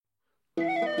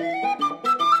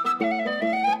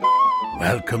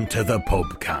Welcome to the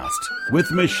Pubcast with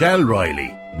Michelle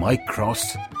Riley, Mike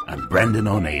Cross and Brendan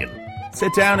O'Neill.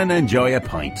 Sit down and enjoy a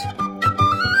pint.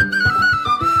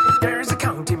 There's a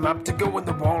county map to go in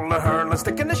the wall, a hurl, a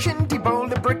stick and a shinty bowl,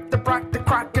 the brick, the brack, the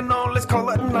crack and all, let's call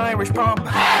it an Irish pub.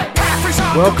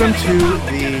 Welcome to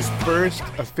the first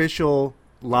official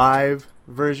live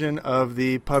version of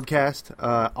the Pubcast.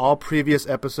 All previous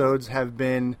episodes have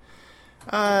been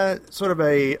sort of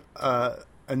a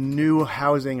new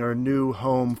housing or new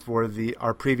home for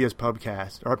our previous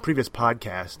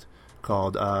podcast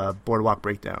called Boardwalk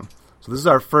Breakdown. So this is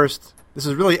our first. This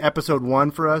is really episode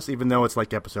 1 for us, even though it's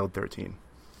like episode 13.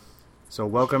 So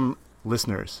welcome,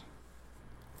 listeners.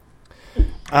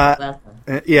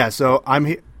 Yeah. So I'm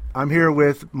here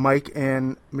with Mike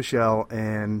and Michelle,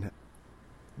 and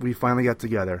we finally got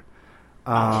together.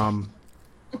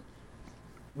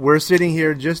 We're sitting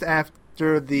here just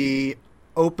after the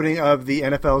opening of the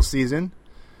NFL season,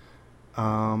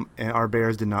 and our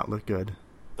Bears did not look good.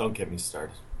 Don't get me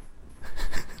started.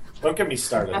 Don't get me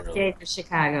started. Rough day for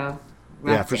Chicago.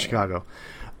 For Chicago.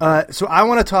 So I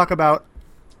want to talk about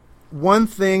one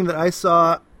thing that I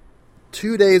saw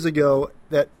 2 days ago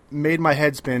that made my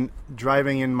head spin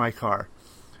driving in my car.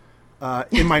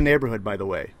 In my neighborhood, by the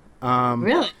way.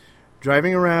 Really?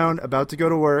 Driving around, about to go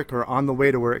to work or on the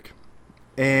way to work.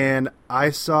 And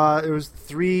I saw there was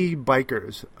 3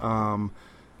 bikers,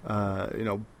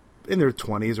 in their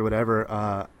 20s or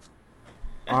whatever,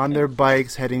 on their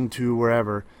bikes heading to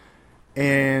wherever.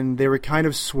 And they were kind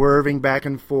of swerving back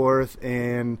and forth,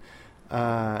 and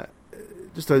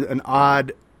just an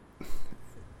odd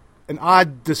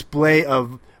display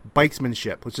of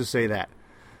bikesmanship. Let's just say that.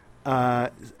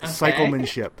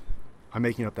 Cyclemanship. I'm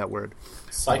making up that word.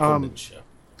 Cyclemanship.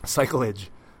 Cycleage.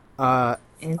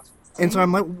 And so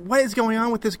I'm like, what is going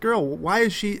on with this girl? Why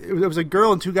is she... It was a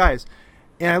girl and 2 guys.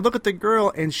 And I look at the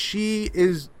girl, and she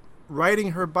is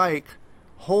riding her bike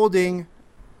holding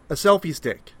a selfie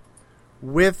stick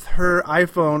with her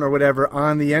iPhone or whatever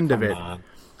on the end of it,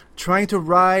 trying to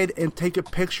ride and take a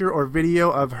picture or video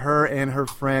of her and her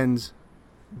friends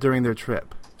during their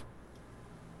trip.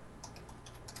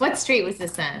 What street was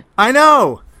this on? I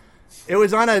know! It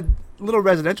was on a little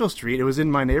residential street. It was in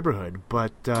my neighborhood,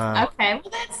 but... Okay,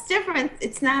 well that's different.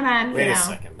 It's not on, Wait a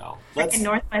second, no. like a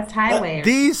Northwest Highway.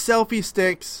 These selfie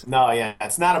sticks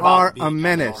it's not about are a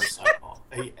menace.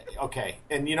 Okay,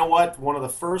 and you know what? One of the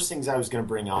first things I was going to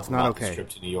bring up about this trip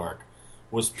to New York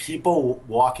was people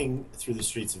walking through the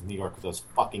streets of New York with those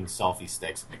fucking selfie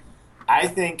sticks. I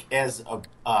think as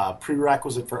a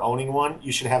prerequisite for owning one,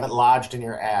 you should have it lodged in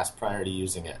your ass prior to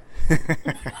using it.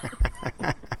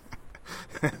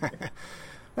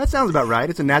 That sounds about right.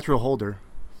 It's a natural holder.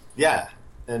 Yeah,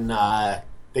 and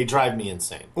they drive me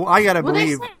insane. Well, I gotta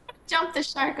believe... They jumped the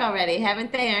shark already,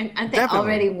 haven't they? Aren't they Definitely.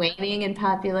 already waning in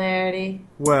popularity?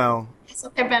 Well...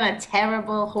 Hasn't there been a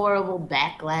terrible, horrible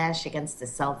backlash against the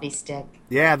selfie stick?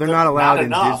 Yeah, they're not allowed in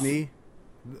enough. Disney.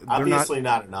 Obviously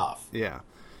not enough. Yeah.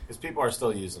 Because people are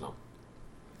still using them.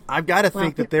 I've got to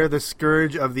think that they're the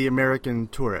scourge of the American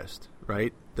tourist,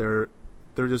 right? They're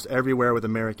just everywhere with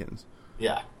Americans.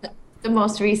 Yeah. The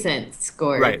most recent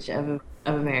scourge of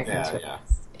American tourists. Yeah.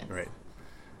 Yes.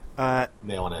 Right.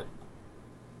 Nailing it.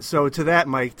 So to that,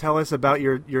 Mike, tell us about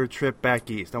your trip back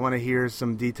east. I want to hear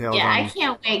some details. Yeah, on I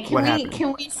can't wait. what happened.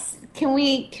 Can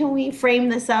we frame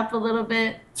this up a little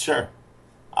bit? Sure.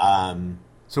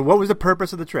 So what was the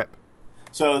purpose of the trip?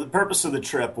 So the purpose of the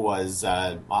trip was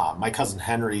my cousin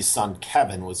Henry's son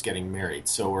Kevin was getting married.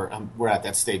 So we're at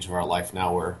that stage of our life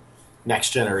now where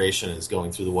next generation is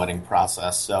going through the wedding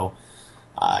process. So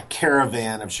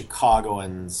caravan of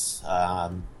Chicagoans,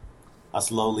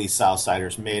 us lowly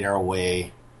Southsiders, made our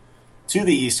way to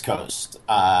the East Coast.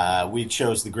 We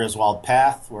chose the Griswold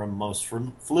Path where most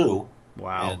flew.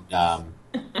 Wow. And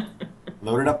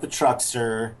loaded up the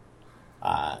truckster,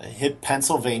 hit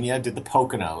Pennsylvania, did the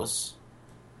Poconos.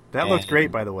 That looked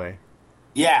great, by the way.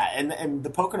 Yeah, and the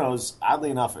Poconos,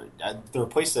 oddly enough, they're a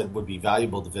place that would be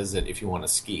valuable to visit if you want to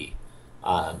ski.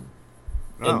 And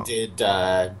did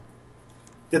the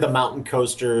mountain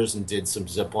coasters and did some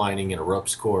zip lining and a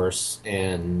ropes course.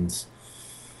 And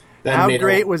then how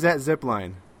great was that zip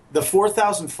line? The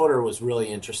 4,000 footer was really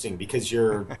interesting because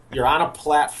you're on a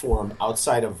platform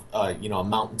outside of a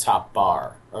mountaintop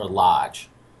bar or lodge,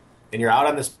 and you're out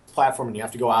on this platform and you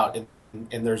have to go out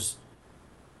and there's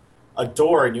a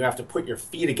door and you have to put your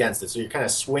feet against it, so you're kind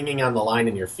of swinging on the line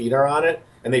and your feet are on it,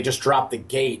 and they just drop the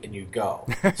gate and you go.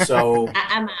 So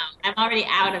I'm out. I'm already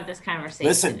out of this conversation.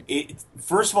 Listen,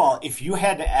 first of all, if you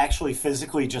had to actually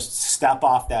physically just step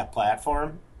off that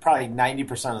platform, probably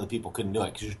 90% of the people couldn't do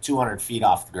it because you're 200 feet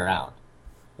off the ground.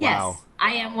 Yes, Wow.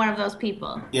 I am one of those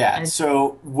people. Yeah.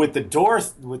 So with the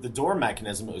door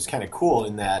mechanism, it was kind of cool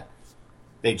in that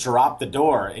they drop the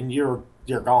door and you're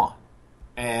gone.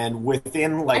 And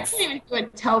within I can't even do a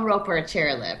tow rope or a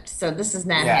chairlift, so this is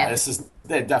not yeah, happening. this is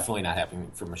definitely not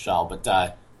happening for Michelle. But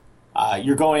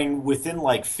you're going within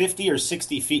like 50 or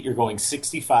 60 feet. You're going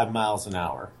 65 miles an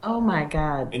hour, Oh my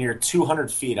God. and you're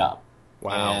 200 feet up.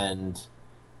 Wow. And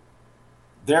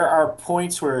there are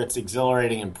points where it's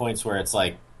exhilarating and points where it's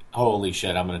like, holy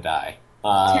shit, I'm gonna die.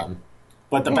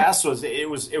 But the best was it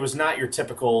was not your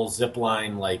typical zip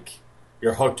line, like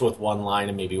you're hooked with one line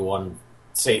and maybe one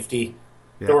safety.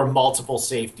 Yeah. There were multiple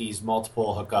safeties,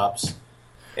 multiple hookups,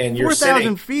 and you're 4,000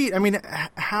 sitting. feet. I mean,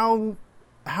 how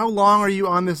long are you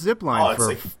on this zip line Oh, it's for?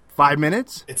 like- 5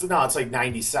 minutes? It's like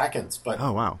 90 seconds, but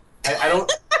Oh wow. I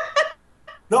don't.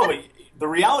 No, but the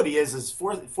reality is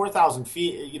 4,000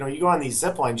 feet. You know, you go on these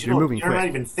zip lines. You're moving You're not quick.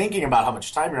 even thinking about how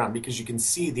much time you're on because you can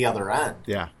see the other end.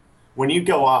 Yeah. When you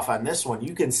go off on this one,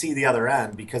 you can see the other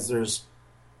end because there's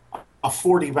a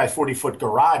 40 by 40 foot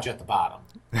garage at the bottom.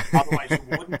 Otherwise,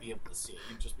 you wouldn't be able to see it.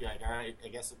 You'd just be like, all right, I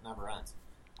guess it never ends.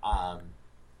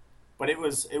 But it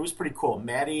was pretty cool.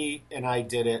 Maddie and I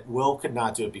did it. Will could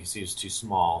not do it because he was too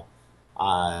small.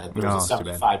 There was Oh, a too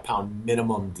bad. 75-pound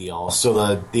minimum deal.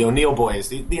 So the O'Neill boys,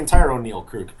 the entire O'Neill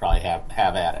crew could probably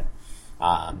have at it.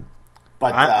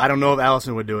 But I don't know if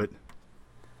Allison would do it.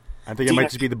 I think it might Dina-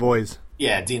 just be the boys.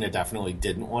 Yeah, Dina definitely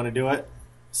didn't want to do it.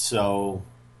 So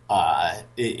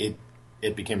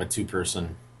it became a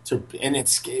two-person. And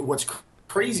it's what's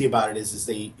crazy about it is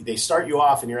they start you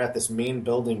off and you're at this main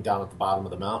building down at the bottom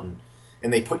of the mountain,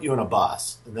 and they put you in a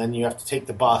bus, and then you have to take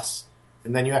the bus,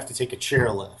 and then you have to take a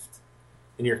chairlift,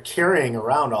 and you're carrying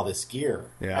around all this gear.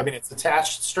 Yeah. I mean, it's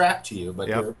attached, strapped to you, but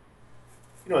Yep.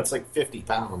 it's like 50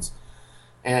 pounds,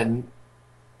 and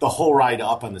the whole ride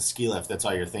up on the ski lift, that's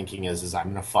all you're thinking is I'm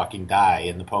gonna fucking die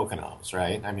in the Poconos,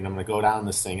 right? I mean, I'm gonna go down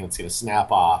this thing and it's gonna snap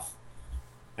off,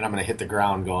 and I'm gonna hit the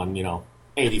ground going,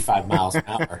 85 miles an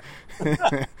hour.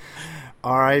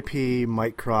 R.I.P.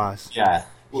 Mike Cross. Yeah.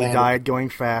 He Landed. died going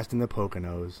fast in the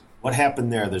Poconos. What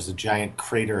happened there? There's a giant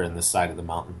crater in the side of the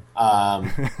mountain. And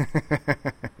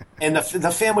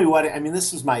the family wedding, I mean,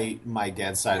 this is my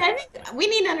dad's side. I think we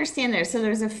need to understand there. So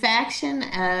there's a faction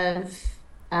of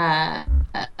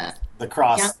The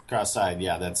cross side,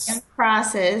 yeah, that's young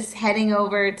crosses heading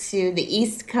over to the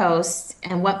East Coast,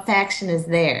 and what faction is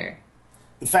there?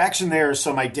 the faction there.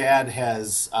 So my dad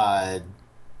has 4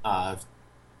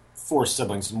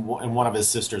 siblings, and one of his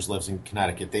sisters lives in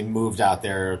Connecticut. They moved out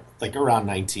there like around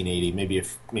 1980,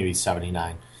 maybe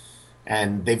 79,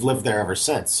 and they've lived there ever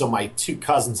since. So my 2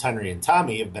 cousins, Henry and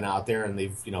Tommy, have been out there, and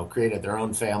they've created their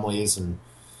own families, and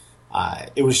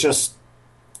it was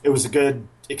a good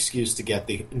excuse to get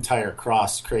the entire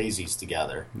cross crazies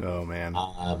together. Oh man.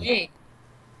 Hey,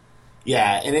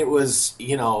 Yeah, and it was,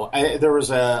 there was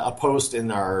a post in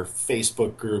our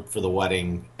Facebook group for the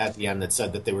wedding at the end that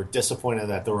said that they were disappointed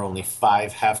that there were only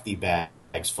 5 hefty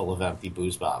bags full of empty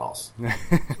booze bottles.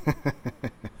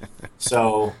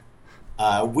 So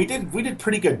we did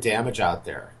pretty good damage out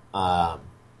there.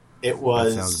 It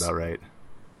was That sounds about right.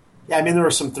 Yeah, I mean there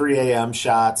were some 3 a.m.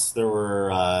 shots. There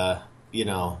were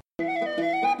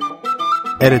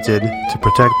Edited to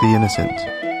protect the innocent.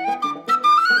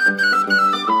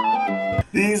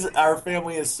 our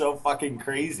family is so fucking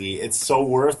crazy. It's so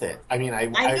worth it. I mean, I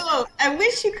know. I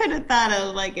wish you could have thought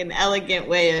of like an elegant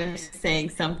way of saying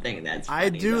something that's funny, I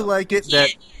do though. like it that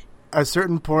a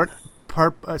certain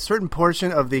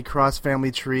portion of the Cross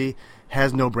family tree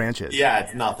has no branches. Yeah,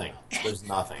 it's nothing. There's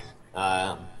nothing.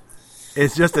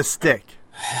 It's just a stick.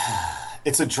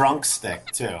 It's a drunk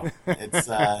stick too. It's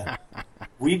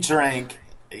we drank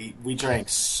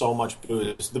so much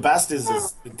booze. The best is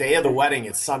the day of the wedding.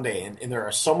 It's Sunday, and there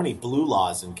are so many blue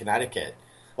laws in Connecticut.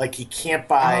 Like you can't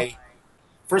buy.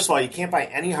 First of all, you can't buy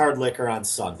any hard liquor on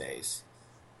Sundays.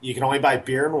 You can only buy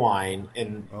beer and wine,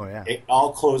 and Oh, yeah. it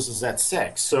all closes at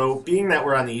 6. So, being that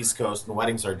we're on the East Coast and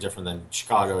weddings are different than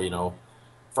Chicago,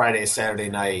 Friday, Saturday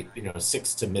night,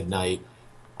 6 to midnight.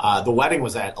 The wedding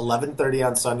was at 11:30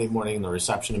 on Sunday morning, and the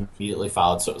reception immediately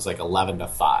followed, so it was like 11 to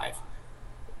 5.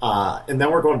 And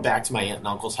then we're going back to my aunt and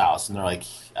uncle's house, and they're like,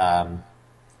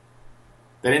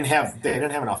 they didn't have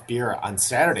enough beer on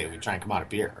Saturday. We drank them out of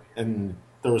beer, and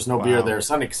there was no beer there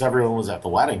Sunday because everyone was at the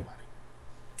wedding.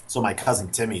 So my cousin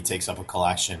Timmy takes up a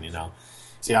collection,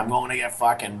 See, I'm going to get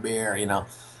fucking beer, and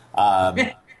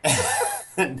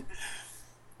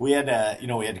we had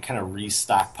to kind of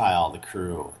restockpile the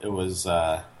crew. It was,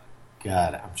 God,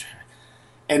 I'm trying.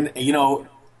 And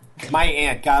my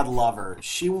aunt, God love her,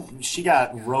 she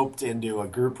got roped into a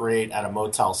group rate at a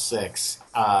Motel 6,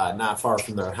 not far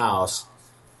from their house,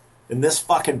 And this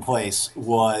fucking place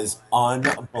was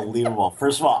unbelievable.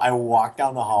 First of all, I walked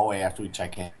down the hallway after we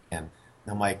check in, and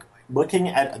I'm like looking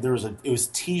at it was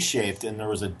T-shaped, and there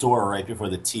was a door right before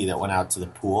the T that went out to the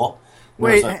pool.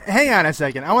 Wait, hang on a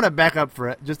second. I want to back up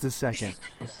for just a second.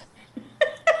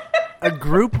 A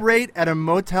group rate at a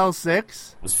Motel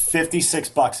 6? It was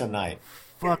 $56 a night.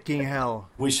 Fucking hell.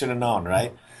 We should have known,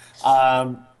 right?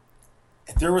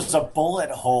 There was a bullet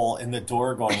hole in the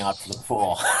door going out to the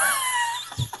pool.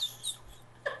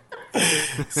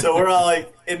 So we're all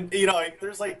like, and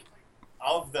there's like,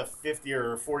 of the 50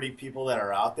 or 40 people that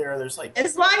are out there, there's like...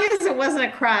 As long as it wasn't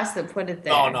a cross that put it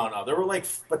there. No. There were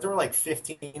like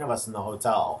 15 of us in the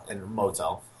hotel, in the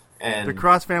motel. And the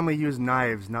Cross family used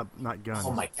knives, not guns.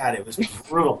 Oh my God, it was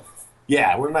brutal.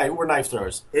 Yeah, we're knife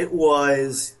throwers.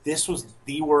 This was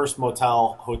the worst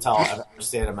hotel I've ever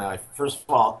stayed in my life. First of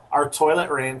all, our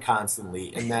toilet ran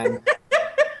constantly, and then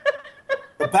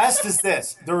the best is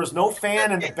this: there was no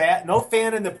fan in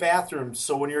the bathroom.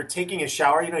 So when you're taking a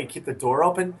shower, you keep the door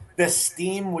open. The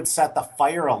steam would set the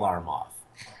fire alarm off.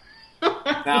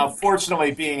 Now,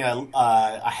 fortunately, being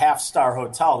a half-star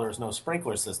hotel, there was no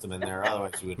sprinkler system in there.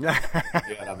 Otherwise, you would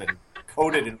have been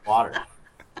coated in water.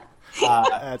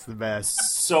 That's the best.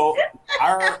 So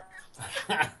our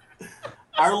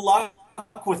luck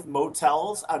with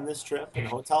motels on this trip and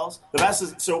hotels, the best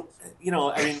is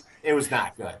it was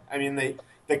not good. I mean,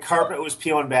 the carpet was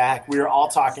peeling back. We were all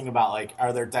talking about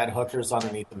are there dead hookers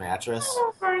underneath the mattress?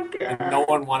 Oh my God.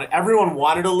 And everyone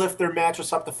wanted to lift their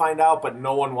mattress up to find out, but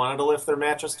no one wanted to lift their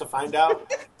mattress to find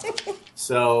out.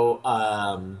 So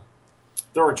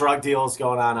there were drug deals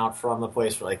going on out front of the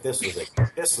place. We're like, this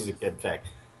was a good pick.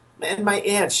 And my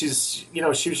aunt, she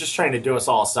was just trying to do us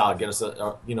all a solid, get us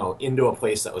into a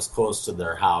place that was close to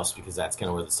their house, because that's kind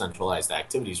of where the centralized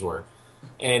activities were.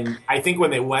 And I think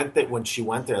when she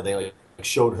went there, they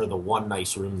showed her the one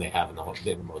nice room they have in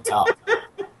the motel,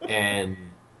 and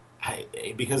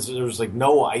because there was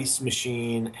no ice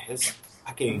machine, it's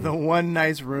fucking the one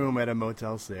nice room at a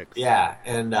Motel 6. Yeah,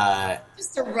 and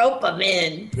just to rope them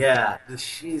in. Yeah,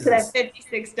 Jesus. To that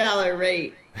 $56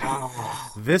 rate.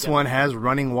 This one has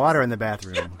running water in the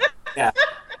bathroom. Yeah,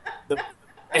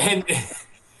 and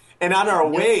on our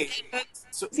way.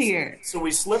 So we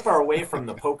slip our way from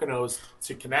the Poconos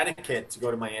to Connecticut to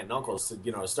go to my aunt and uncle's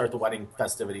to start the wedding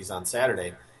festivities on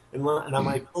Saturday, and I'm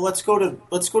like, well, let's go to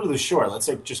the shore. Let's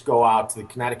just go out to the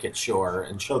Connecticut shore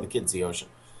and show the kids the ocean.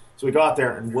 So we go out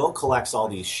there, and Will collects all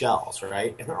these shells,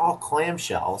 right? And they're all clam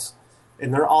shells,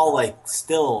 and they're all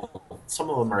some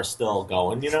of them are still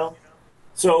going,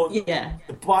 So yeah,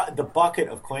 the bucket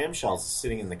of clam shells is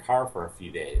sitting in the car for a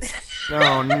few days.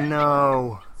 Oh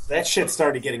no. That shit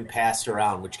started getting passed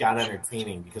around, which got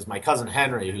entertaining because my cousin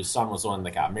Henry, whose son was the one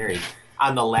that got married,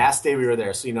 on the last day we were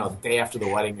there, so the day after the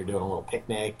wedding, you're doing a little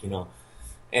picnic,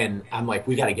 and I'm like,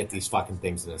 we got to get these fucking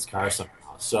things in his car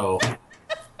somehow. So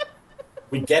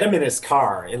we get him in his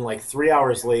car, and 3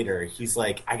 hours later, he's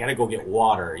like, I got to go get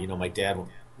water. My dad,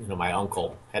 my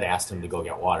uncle had asked him to go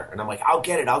get water, and I'm like, I'll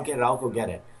go get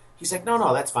it. He's like,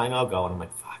 no, that's fine, I'll go. And I'm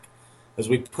like, fuck. As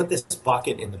we put this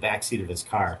bucket in the backseat of his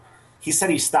car, he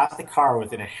said he stopped the car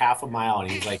within a half a mile,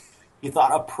 and he's like, he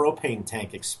thought a propane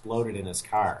tank exploded in his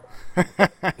car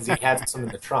because he had some in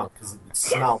the trunk because it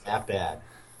smelled that bad.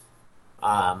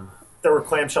 There were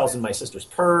clamshells in my sister's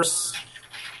purse.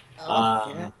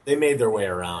 They made their way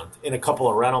around in a couple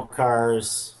of rental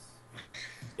cars.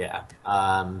 Yeah.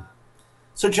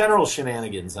 So general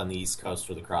shenanigans on the East Coast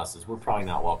for the Crosses. We're probably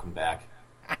not welcome back.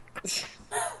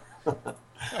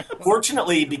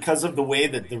 Fortunately, because of the way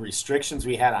that the restrictions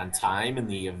we had on time and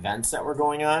the events that were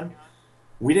going on,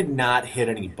 we did not hit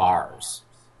any bars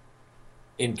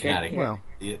in Connecticut. Well.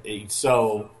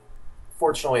 So,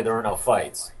 fortunately, there were no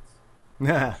fights.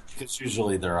 Yeah. Because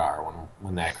usually there are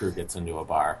when that crew gets into a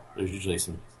bar. There's usually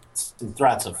some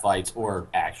threats of fights or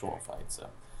actual fights.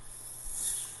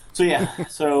 So yeah.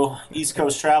 So East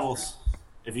Coast travels.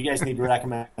 If you guys need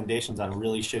recommendations on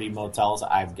really shitty motels,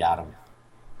 I've got them.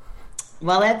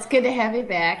 Well, that's good to have you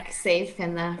back, safe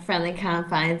in the friendly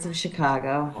confines of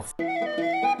Chicago.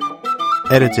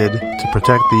 Edited to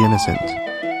protect the innocent.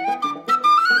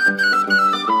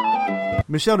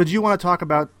 Michelle, did you want to talk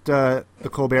about the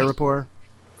Colbert Report?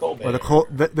 Colbert. Or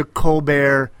the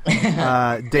Colbert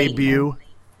debut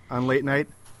on Late Night?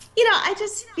 I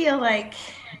just feel like,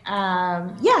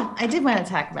 I did want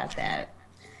to talk about that.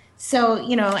 So,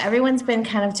 everyone's been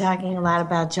kind of talking a lot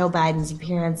about Joe Biden's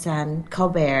appearance on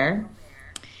Colbert.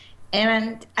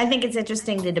 And I think it's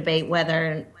interesting to debate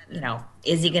whether,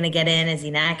 is he going to get in? Is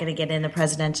he not going to get in the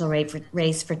presidential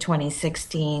race for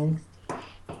 2016?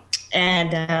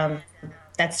 And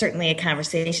that's certainly a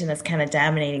conversation that's kind of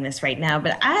dominating this right now.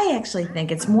 But I actually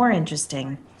think it's more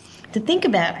interesting to think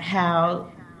about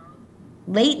how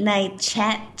late night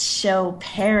chat show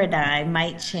paradigm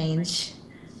might change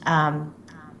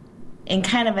in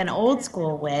kind of an old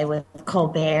school way with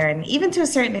Colbert and even to a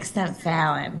certain extent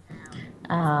Fallon.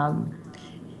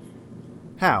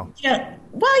 How?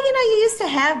 You used to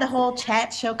have the whole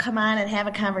chat show come on and have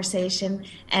a conversation,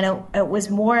 and it was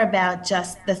more about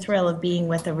just the thrill of being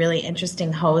with a really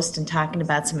interesting host and talking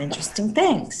about some interesting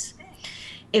things.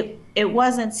 It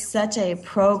wasn't such a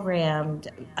programmed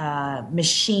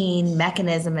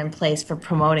mechanism in place for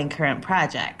promoting current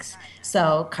projects.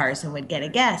 So Carson would get a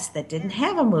guest that didn't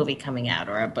have a movie coming out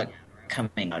or a book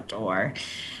coming out, or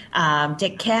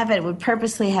Dick Cavett would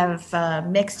purposely have a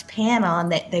mixed panel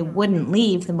and that they wouldn't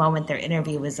leave the moment their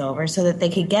interview was over so that they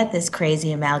could get this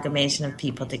crazy amalgamation of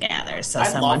people together. So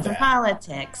someone from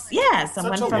politics,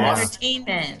 someone from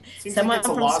entertainment, someone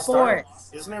from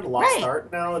sports. Isn't it a lost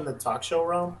art now in the talk show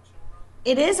realm?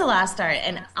 It is a lost art,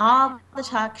 and all the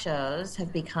talk shows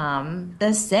have become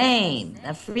the same. The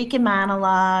freaking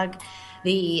monologue,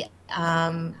 the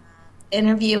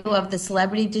interview of the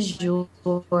celebrity du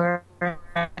jour.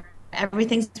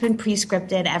 Everything's been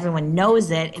pre-scripted. Everyone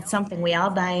knows it. It's something we all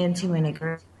buy into and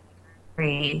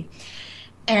agree.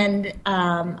 And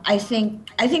I think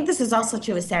this is also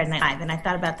true with Saturday Night Live. And I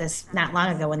thought about this not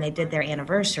long ago when they did their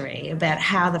anniversary, about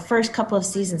how the first couple of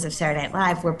seasons of Saturday Night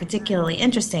Live were particularly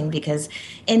interesting because,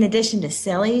 in addition to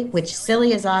Silly, which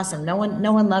Silly is awesome, no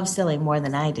one loves Silly more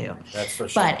than I do. That's for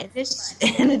sure. But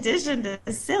in addition to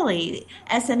Silly,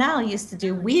 SNL used to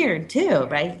do Weird too,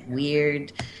 right?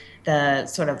 Weird, the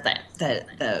sort of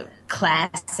the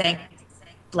classic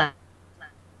black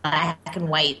and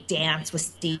white dance with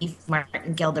Steve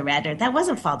Martin, Gilda Radner. That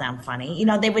wasn't fall down funny.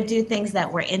 They would do things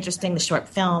that were interesting, the short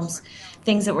films,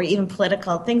 things that were even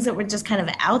political, things that were just kind of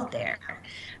out there,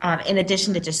 in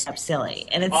addition to just silly.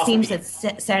 And it seems that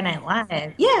Saturday Night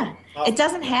Live, it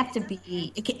doesn't have to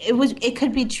be. It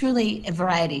could be truly a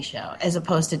variety show as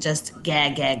opposed to just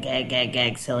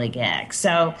gag, silly gag.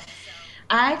 So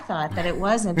I thought that it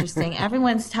was interesting.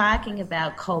 Everyone's talking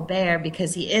about Colbert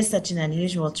because he is such an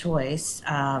unusual choice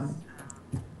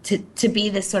to be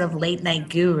this sort of late night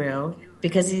guru,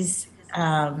 because he's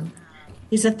a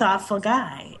thoughtful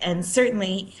guy, and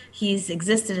certainly he's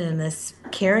existed in this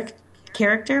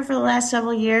character for the last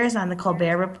several years on the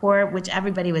Colbert Report, which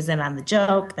everybody was in on the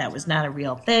joke. That was not a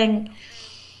real thing.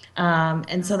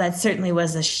 And so that certainly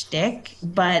was a shtick,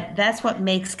 but that's what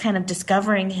makes kind of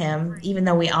discovering him, even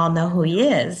though we all know who he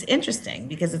is, interesting,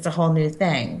 because it's a whole new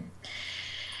thing.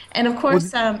 And of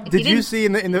course, did you see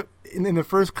in the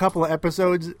first couple of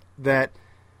episodes that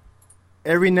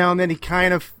every now and then he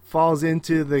kind of falls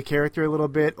into the character a little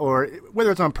bit, or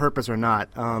whether it's on purpose or not?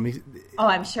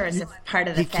 I'm sure it's a part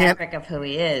of the fabric of who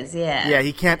he is. Yeah,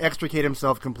 he can't extricate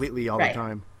himself completely all the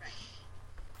time.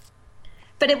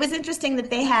 But it was interesting that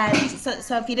they had,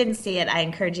 so if you didn't see it, I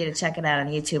encourage you to check it out on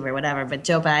YouTube or whatever, but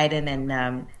Joe Biden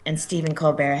and Stephen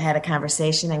Colbert had a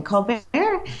conversation, and Colbert,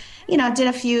 did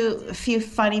a few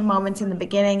funny moments in the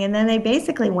beginning, and then they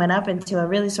basically went up into a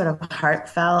really sort of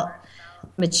heartfelt,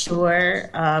 mature,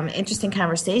 interesting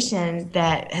conversation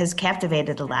that has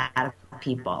captivated a lot of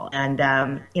people. And,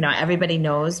 everybody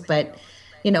knows, but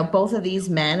both of these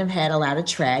men have had a lot of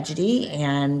tragedy,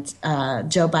 and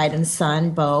Joe Biden's son,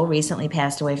 Beau, recently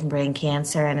passed away from brain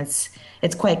cancer, and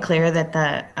it's quite clear that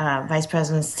the vice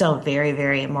president is still very,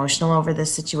 very emotional over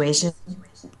this situation,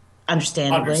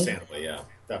 understandably. Understandably, yeah,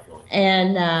 definitely.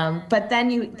 And but then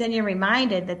you're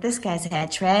reminded that this guy's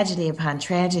had tragedy upon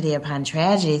tragedy upon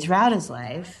tragedy throughout his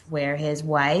life, where his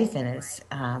wife and his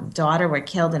daughter were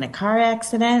killed in a car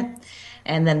accident.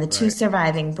 And then the two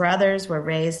surviving brothers were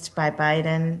raised by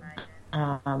Biden.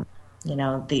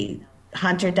 The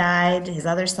Hunter died, his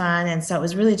other son, and so it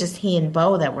was really just he and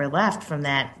Beau that were left from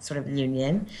that sort of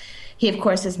union. He, of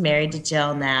course, is married to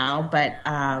Jill now, but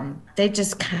they've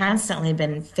just constantly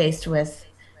been faced with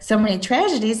so many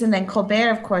tragedies. And then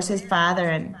Colbert, of course, his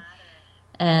father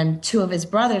and two of his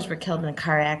brothers were killed in a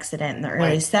car accident in the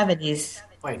early 70s.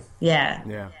 Plane.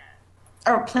 Yeah.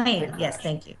 Or plane. Yes,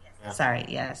 thank you. Yeah. Sorry,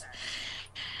 yes.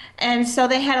 And so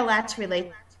they had a lot to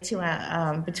relate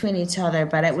to between each other,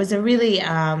 but it was a really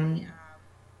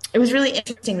it was really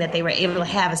interesting that they were able to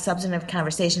have a substantive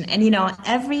conversation. And,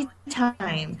 every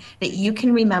time that you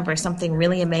can remember something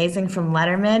really amazing from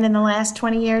Letterman in the last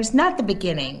 20 years, not the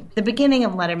beginning. The beginning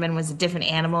of Letterman was a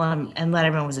different animal, and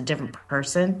Letterman was a different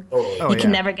person. You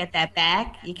can never get that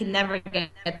back. You can never get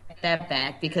that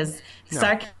back because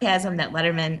sarcasm that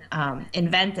Letterman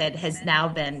invented has now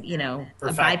been, a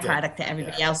byproduct to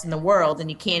everybody else in the world, and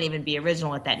you can't even be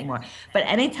original with that anymore. But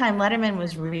anytime Letterman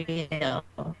was real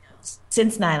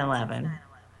since 9/11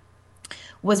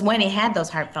 was when he had those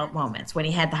heartfelt moments, when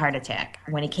he had the heart attack,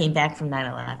 when he came back from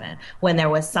 9/11, when there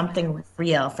was something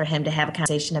real for him to have a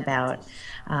conversation about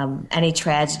any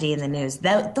tragedy in the news.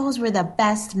 Those were the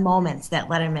best moments that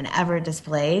Letterman ever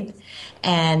displayed.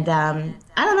 And I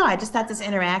don't know, I just thought this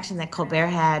interaction that Colbert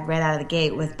had right out of the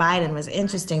gate with Biden was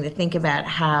interesting to think about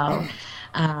how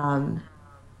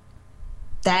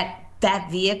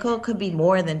that vehicle could be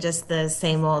more than just the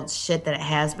same old shit that it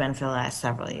has been for the last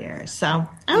several years. So, I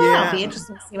don't know. It'll be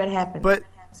interesting to see what happens. But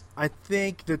I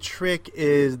think the trick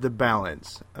is the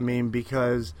balance. I mean,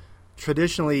 because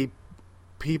traditionally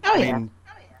people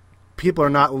are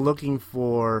not looking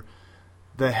for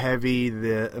the heavy,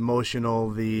 the emotional,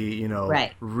 the,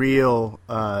 real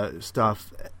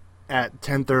stuff at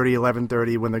 10:30,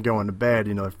 11:30 when they're going to bed,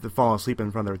 if they're falling asleep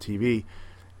in front of their TV.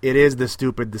 It is the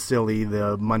stupid, the silly,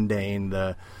 the mundane,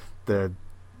 the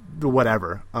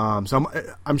whatever. So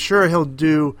I'm sure he'll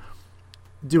do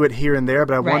it here and there,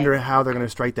 but I wonder how they're going to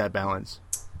strike that balance.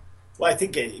 Well, I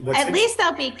think at least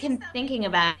they'll be thinking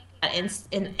about in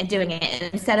doing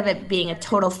it instead of it being a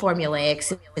total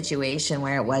formulaic situation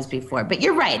where it was before. But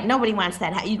you're right. Nobody wants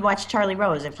that. You'd watch Charlie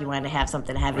Rose if you wanted to have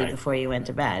something heavy before you went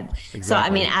to bed. Exactly. So, I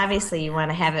mean, obviously you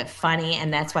want to have it funny,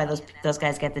 and that's why those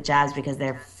guys get the jobs, because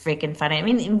they're freaking funny. I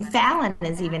mean, Fallon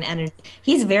is even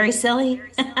he's very silly,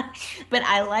 but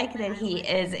I like that he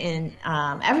is in.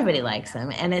 Everybody likes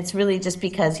him, and it's really just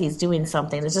because he's doing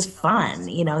something that's just fun.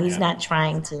 He's not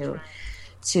trying to.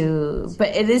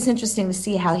 But it is interesting to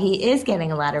see how he is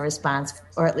getting a lot of response,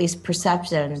 or at least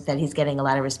perception that he's getting a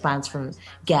lot of response from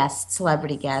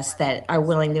celebrity guests that are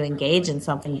willing to engage in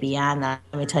something beyond that.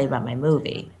 Let me tell you about my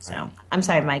movie. So I'm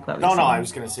sorry, Mike. What were you saying? I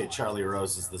was going to say Charlie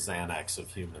Rose is the Xanax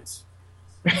of humans.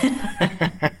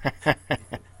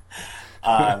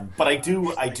 But I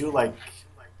do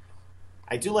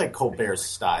like Colbert's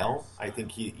style. I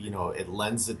think it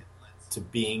lends it to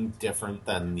being different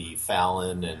than the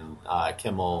Fallon and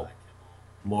Kimmel,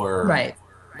 more right.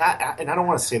 And I don't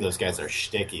want to say those guys are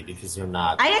shticky because they're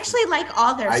not. I actually like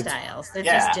all their styles. They're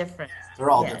just different. They're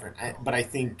all different, but I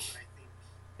think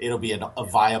it'll be a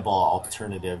viable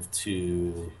alternative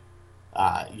to,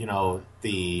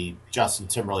 the Justin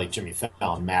Timberlake, Jimmy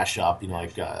Fallon mashup.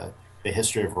 Like the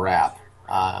history of rap,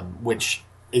 which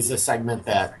is a segment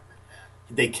that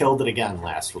they killed it again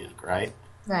last week, right?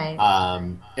 Right.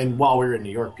 And while we were in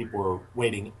New York, people were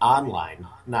waiting online,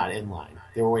 not in line.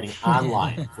 They were waiting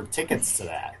online for tickets to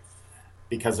that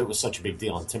because it was such a big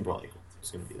deal, and Timberlake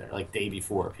was going to be there. Like day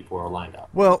before, people were lined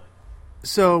up. Well,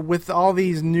 so with all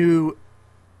these new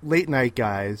late night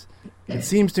guys, it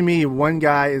seems to me one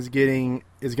guy is going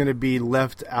to be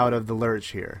left out of the lurch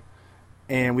here,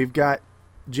 and we've got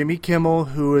Jimmy Kimmel,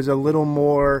 who is a little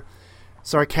more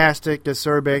sarcastic,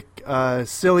 acerbic,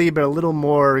 silly, but a little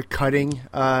more cutting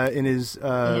in his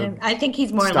I think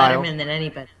he's more style. Letterman than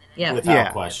anybody. Yeah.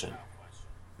 Without question.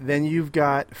 Then you've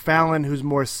got Fallon, who's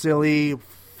more silly,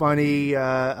 funny,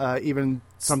 even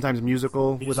sometimes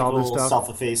musical with all this stuff.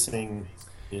 Self-effacing,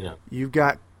 You've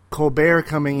got Colbert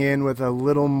coming in with a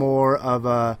little more of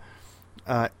a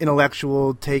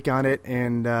intellectual take on it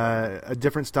and a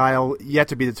different style yet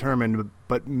to be determined,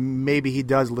 but maybe he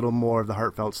does a little more of the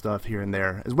heartfelt stuff here and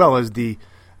there, as well as the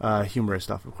humorous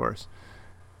stuff, of course.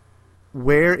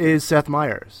 Where is Seth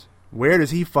Meyers? Where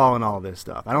does he fall in all this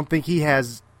stuff? I don't think he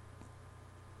has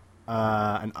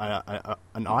an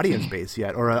audience base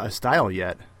yet, or a style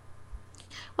yet.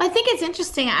 Well, I think it's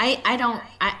interesting.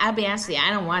 I'll be honest with you, I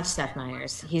don't watch Seth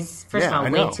Meyers. He's, first of all,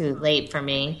 way too late for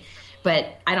me.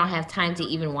 But I don't have time to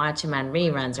even watch him on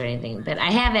reruns or anything. But I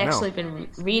have actually been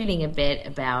reading a bit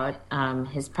about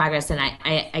his progress, and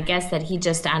I guess that he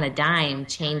just on a dime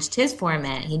changed his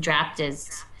format. He dropped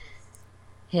his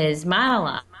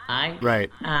monologue,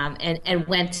 right, and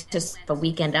went to the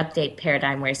Weekend Update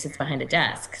paradigm where he sits behind a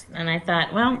desk. And I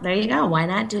thought, well, there you go. Why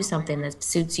not do something that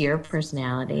suits your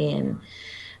personality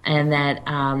and that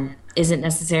isn't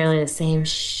necessarily the same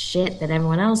shit that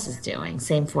everyone else is doing,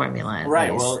 same formula.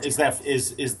 Right. Well, is that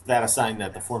a sign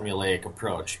that the formulaic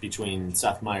approach between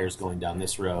Seth Meyers going down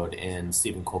this road and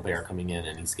Stephen Colbert coming in,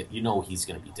 and he's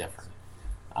going to be different?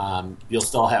 You'll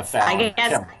still have Fallon. I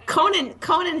guess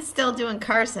Conan's still doing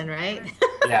Carson, right?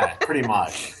 Yeah, pretty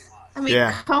much. I mean,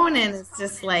 Yeah. Conan is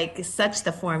just like such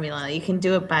the formula. You can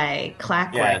do it by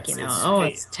clockwork, Yeah, you know.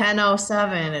 it's It's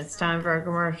 10:07. It's time for a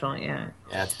commercial. Yeah.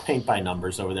 Yeah, it's paint by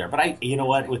numbers over there. But you know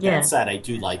what? With Yeah. that said, I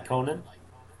do like Conan.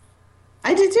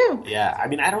 I do too. Yeah, I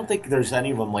mean, I don't think there's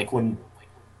any of them. Like when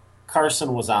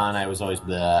Carson was on, I was always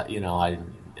the,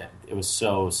 it was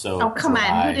so. Oh, come on.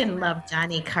 dry. Who didn't love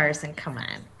Johnny Carson? Come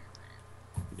on.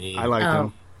 Me. I liked Oh.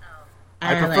 him.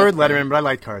 I preferred like- Letterman, but I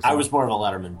liked Carson. I was more of a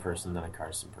Letterman person than a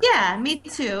Carson person. Yeah, me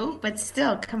too. But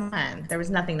still, come on. There was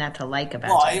nothing not to like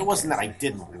about Well, Johnny it wasn't that Carson. I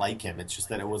didn't like him. It's just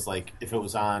that it was like if it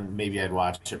was on, maybe I'd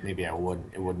watch it. Maybe I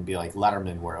wouldn't. It wouldn't be like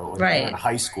Letterman, where it was Right. in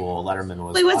high school. Letterman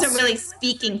was. Well, he wasn't us. really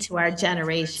speaking to our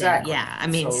generation. Exactly. Yeah, I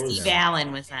mean, So it was- Steve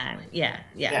Allen was on. Yeah.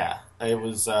 Yeah, it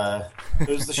was the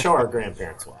show our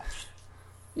grandparents watched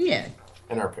Yeah.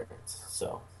 and our parents.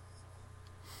 So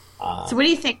So what do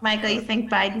you think, Michael? You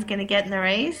think Biden's going to get in the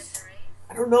race?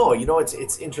 I don't know.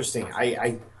 It's interesting.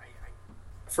 I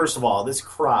first of all, this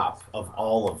crop of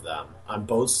all of them on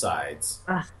both sides.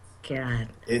 Oh, God.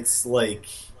 It's like,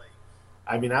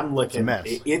 I mean, I'm looking. mess.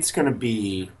 It's going to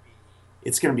be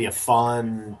a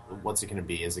fun. What's it going to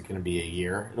be? Is it going to be a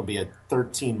year? It'll be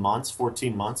 13 months,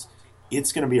 14 months.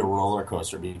 It's going to be a roller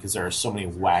coaster because there are so many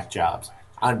whack jobs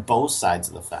on both sides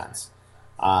of the fence.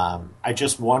 I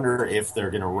just wonder if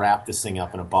they're going to wrap this thing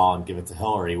up in a ball and give it to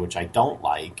Hillary, which I don't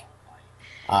like.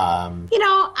 You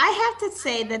know, I have to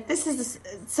say that this is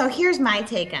so. Here's my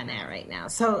take on that right now.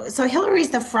 So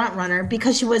Hillary's the front runner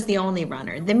because she was the only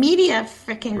runner. The media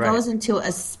freaking Right. goes into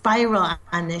a spiral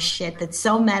on this shit that's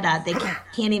so meta they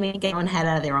can't even get their own head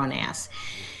out of their own ass.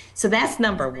 So that's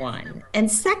number one.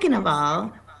 And second of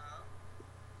all,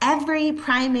 every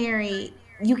primary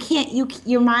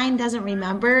your mind doesn't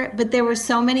remember, but there are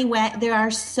so many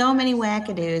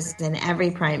wackadoos in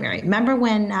every primary. Remember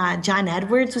when John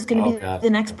Edwards was going to Oh, be God. the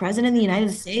next president of the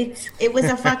United States? It was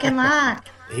a fucking lie.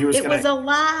 He was It was a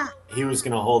lie. He was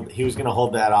going to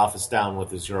hold that office down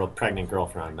with his pregnant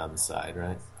girlfriend on the side,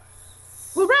 right?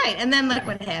 Well, right. And then look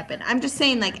what happened. I'm just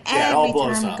saying, like, Yeah, it all every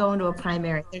blows time you up. go into a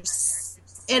primary,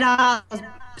 it all goes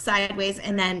sideways,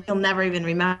 and then you'll never even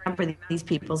remember these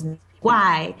people's names.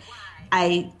 Why?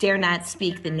 I dare not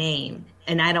speak the name,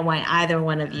 and I don't want either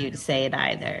one of you to say it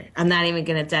either. I'm not even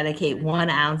going to dedicate 1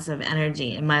 ounce of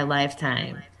energy in my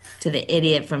lifetime to the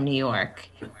idiot from New York.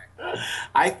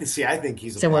 I think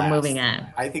he's a So we're blast. moving on.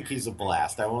 I think he's a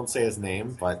blast. I won't say his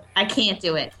name, but I can't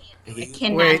do it. I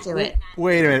cannot Wait, do it.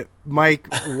 wait a minute, Mike.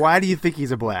 Why do you think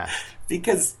he's a blast?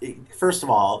 because first of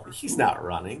all, he's not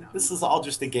running. This is all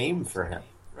just a game for him,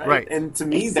 right? Right. And to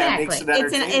me, that makes it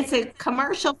entertaining. It's a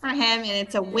commercial for him, and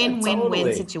it's a win-win-win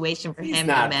totally. situation for He's him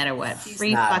not- no matter what. he's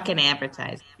Free not- fucking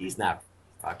advertising. He's not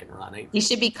fucking running. He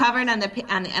should be covered on the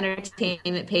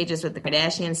entertainment pages with the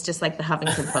Kardashians, just like the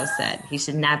Huffington Post said. He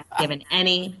should not be given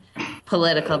any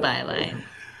political byline.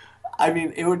 I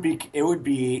mean, it would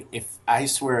be if I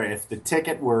swear if the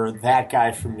ticket were that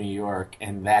guy from New York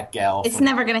and that gal It's from,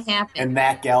 never going to happen. and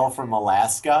that gal from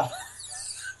Alaska.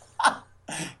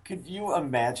 Could you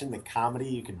imagine the comedy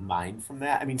you could mine from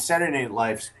that? I mean, Saturday Night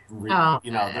Live's, Oh,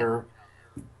 their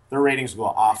ratings go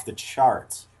off the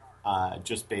charts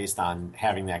just based on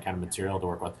having that kind of material to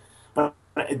work with. But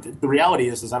the reality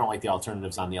is I don't like the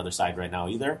alternatives on the other side right now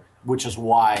either, which is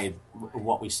why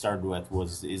what we started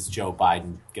with is Joe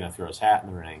Biden going to throw his hat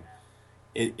in the ring?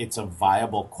 It's a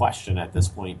viable question at this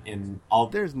point.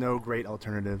 There's no great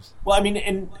alternatives. Well, I mean,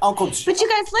 and Uncle But you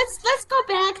guys, let's go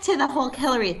back to the whole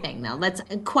Hillary thing, though. Let's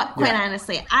quite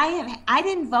honestly, I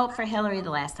didn't vote for Hillary the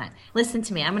last time. Listen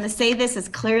to me. I'm going to say this as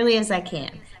clearly as I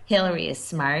can. Hillary is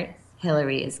smart.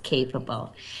 Hillary is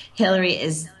capable. Hillary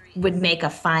would make a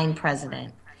fine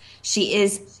president. She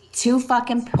is too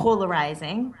fucking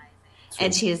polarizing,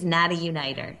 and she is not a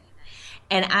uniter.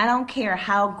 And I don't care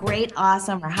how great,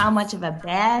 awesome, or how much of a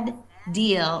bad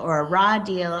deal or a raw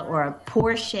deal or a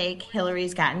poor shake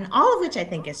Hillary's gotten, all of which I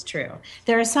think is true.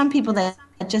 There are some people that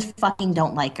just fucking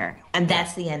don't like her, and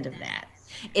that's the end of that.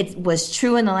 It was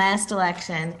true in the last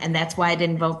election, and that's why I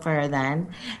didn't vote for her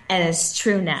then, and it's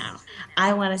true now.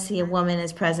 I want to see a woman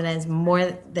as president more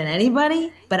than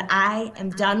anybody, but I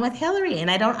am done with Hillary, and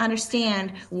I don't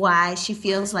understand why she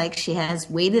feels like she has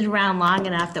waited around long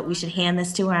enough that we should hand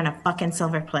this to her on a fucking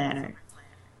silver platter.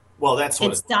 Well, that's what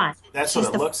It's done. That's She's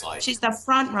what it looks like. She's the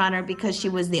front runner because she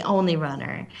was the only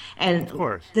runner. And Of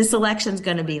course. this election's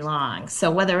going to be long.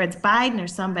 So whether it's Biden or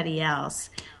somebody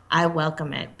else, I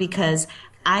welcome it because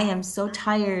I am so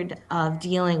tired of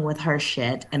dealing with her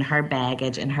shit and her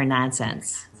baggage and her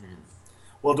nonsense.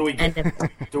 Well, do we And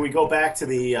go back to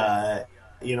the, I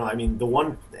mean, the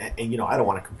one, I don't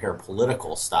want to compare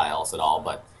political styles at all,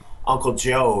 but Uncle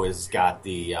Joe has got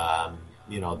the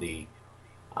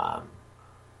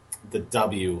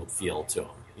W feel to him.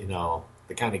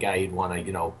 The kind of guy you'd want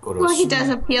to go to. Well, he does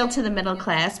appeal to the middle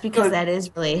class because that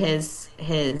is really his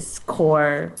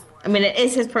core. I mean, it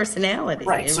is his personality.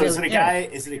 Right. So is it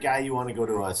a guy you want to go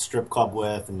to a strip club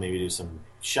with and maybe do some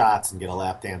shots and get a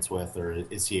lap dance with, or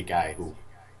is he a guy who,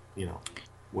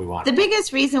 we want? The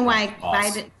biggest reason why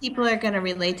people are going to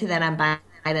relate to that on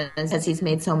Biden is because he's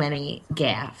made so many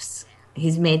gaffes.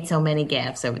 He's made so many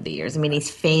gaffes over the years. I mean, he's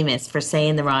famous for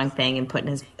saying the wrong thing and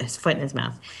putting his foot in his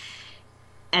mouth.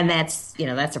 And that's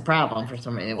a problem for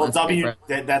somebody that wants W,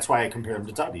 that's why I compare him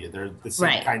to W. They're the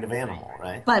same kind of animal,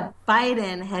 right? But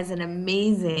Biden has an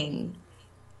amazing,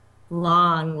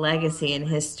 long legacy in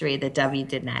history that W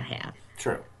did not have.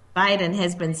 True. Biden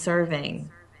has been serving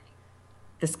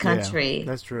this country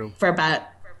that's true. for about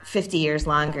 50 years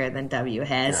longer than W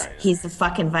has. Yeah. He's the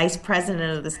fucking vice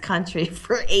president of this country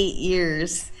for 8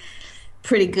 years.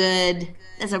 Pretty good.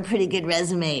 That's a pretty good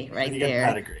resume right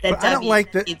there. But I don't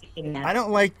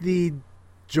like the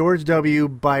George W.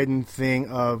 Biden thing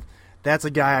of that's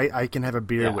a guy I can have a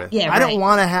beer with. Yeah, I don't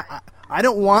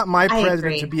want my president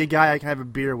agree. to be a guy I can have a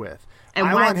beer with. And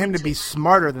I want him to be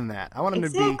smarter than that. I want him to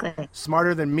Exactly. be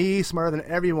smarter than me, smarter than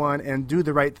everyone, and do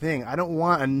the right thing. I don't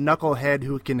want a knucklehead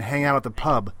who can hang out at the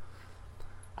pub.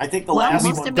 I think the last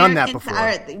most one... We've done that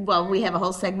before. We have a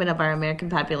whole segment of our American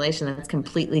population that's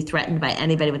completely threatened by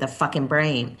anybody with a fucking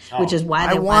brain, which is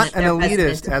why they want an their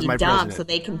elitist president to as be my dumb, president. so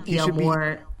they can He feel should be-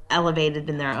 more elevated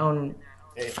in their own.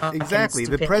 Exactly. The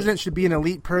stupidity. president should be an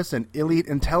elite person, elite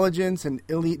intelligence, and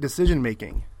elite decision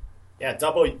making. Yeah,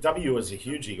 W is a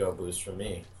huge ego boost for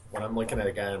me. When I'm looking at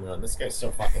a guy, I'm going, this guy's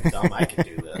so fucking dumb, I can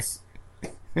do this.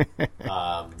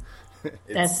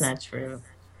 That's not true.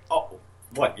 Oh,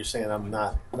 what? You're saying I'm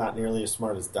not nearly as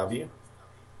smart as W?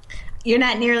 You're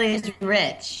not nearly as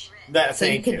rich, so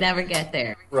you could never get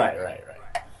there. Right.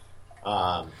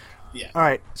 Yeah. All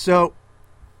right, so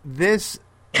this...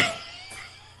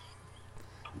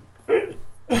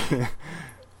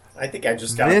 I think I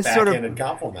just got a backhanded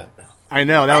compliment. I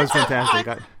know, that was fantastic.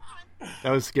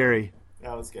 That was scary.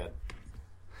 That was good.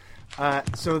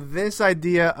 So this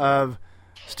idea of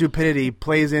stupidity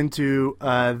plays into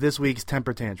this week's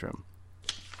temper tantrum.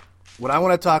 What I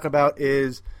want to talk about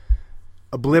is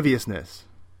obliviousness.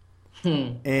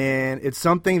 And it's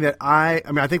something that I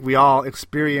think we all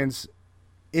experience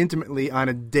intimately on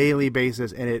a daily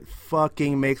basis, and it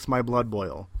fucking makes my blood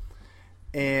boil.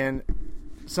 And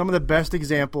some of the best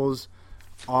examples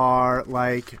are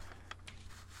like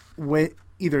when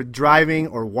either driving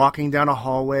or walking down a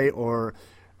hallway or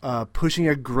pushing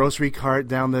a grocery cart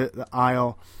down the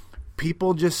aisle,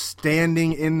 people just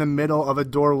standing in the middle of a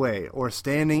doorway or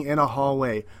standing in a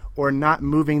hallway or not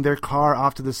moving their car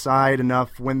off to the side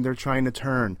enough when they're trying to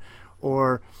turn.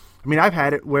 Or, I mean, I've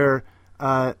had it where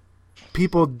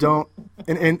people don't,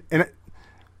 and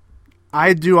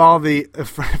I do all the,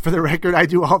 for the record, I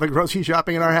do all the grocery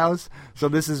shopping in our house. So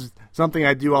this is something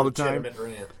I do all the time.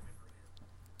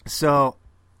 So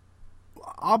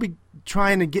I'll be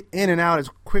trying to get in and out as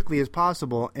quickly as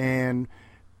possible, and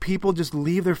people just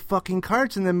leave their fucking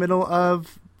carts in the middle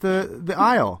of the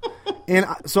aisle. And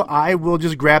so I will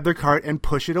just grab their cart and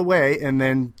push it away and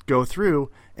then go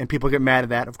through, and people get mad at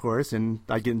that, of course, and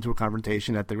I get into a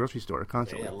confrontation at the grocery store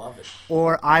constantly. Yeah, I love it.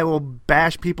 Or I will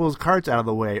bash people's carts out of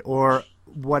the way or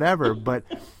whatever. But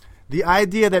the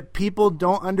idea that people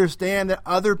don't understand that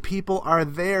other people are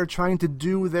there trying to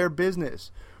do their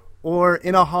business. Or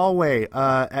in a hallway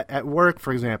at work,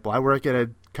 for example. I work at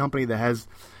a company that has,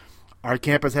 our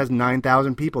campus has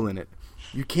 9,000 people in it.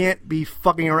 You can't be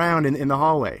fucking around in the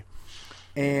hallway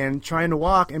and trying to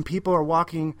walk, and people are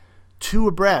walking 2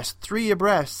 abreast, 3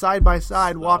 abreast, side by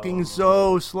side, walking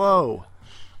so slow.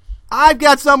 I've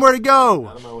got somewhere to go.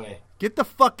 Out of my way. Get the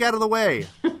fuck out of the way.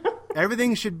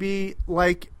 Everything should be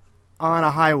like on a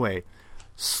highway.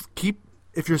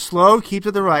 If you're slow, keep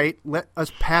to the right. Let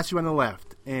us pass you on the left.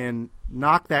 And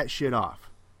knock that shit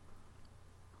off.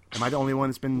 Am I the only one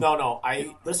that's been... No.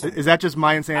 Listen. Is that just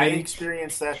my I insanity?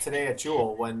 experienced that today at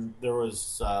Jewel when there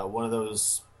was one of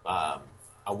those... a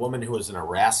woman who was in a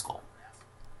rascal.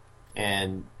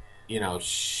 And,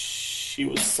 she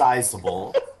was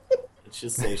sizable. Let's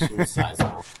just say she was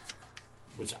sizable.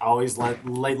 Which always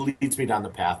leads me down the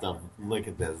path of, look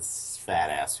at this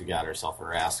fat ass who got herself a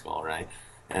rascal, right?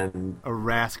 And a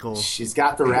rascal. She's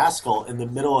got the rascal in the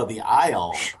middle of the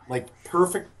aisle, like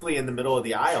perfectly in the middle of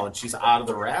the aisle, and she's out of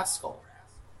the rascal.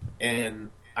 And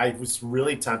I was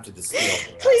really tempted to steal the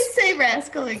rascal. Please say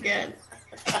rascal again.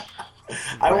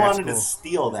 I wanted to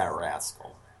steal that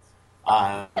rascal.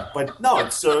 But no,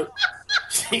 so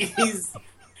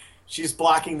she's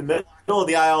blocking the middle of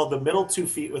the aisle, the middle 2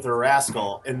 feet with her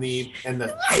rascal, and the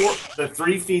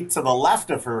 3 feet to the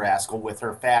left of her rascal with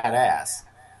her fat ass.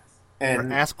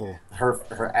 And Her askel.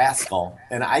 her askel,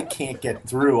 and I can't get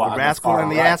through on rascal the far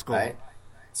and the right, askel. right?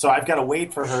 So I've got to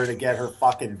wait for her to get her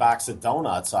fucking box of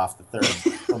donuts off the third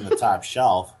from the top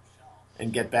shelf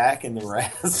and get back in the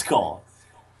rascal.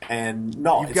 And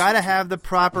no, You've got to have the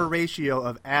proper ratio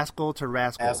of askel to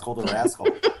rascal. askel to rascal.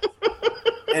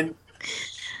 And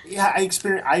yeah, I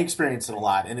experience it a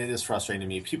lot, and it is frustrating to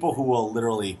me. People who will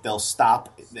literally, they'll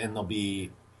stop and they'll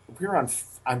be. We were on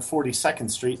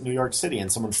 42nd Street in New York City, and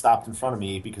someone stopped in front of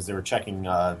me because they were checking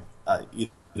either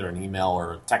an email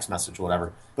or a text message or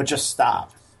whatever, but just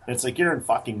stopped. And it's like, you're in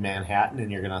fucking Manhattan and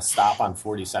you're going to stop on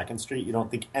 42nd Street? You don't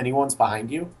think anyone's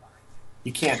behind you?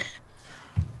 You can't.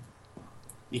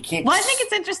 Well, I think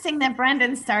it's interesting that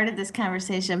Brendan started this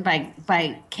conversation by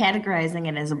categorizing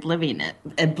it as obliviousness,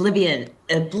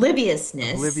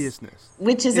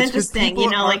 which is interesting. You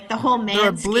know, like the whole man. They're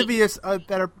oblivious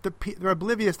they're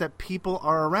oblivious that people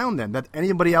are around them, that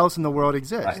anybody else in the world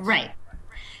exists. Right.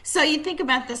 So you think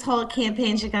about this whole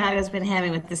campaign Chicago's been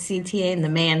having with the CTA and the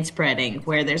man spreading,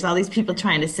 where there's all these people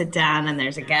trying to sit down, and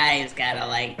there's a guy who's got to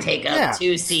like take up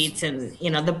 2 seats, and you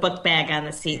know the book bag on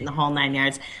the seat and the whole 9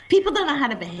 yards. People don't know how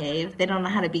to behave. They don't know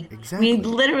how to be. Exactly. I mean,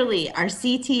 literally, our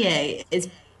CTA is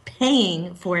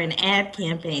paying for an ad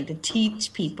campaign to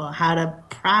teach people how to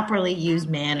properly use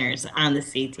manners on the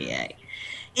CTA.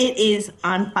 It is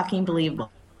unfucking believable.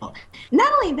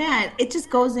 Not only that, it just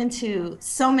goes into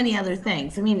so many other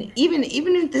things. I mean, even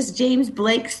with this James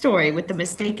Blake story with the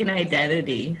mistaken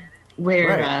identity,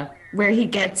 where he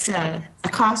gets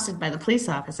accosted by the police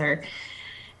officer,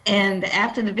 and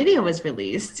after the video was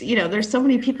released, you know, there's so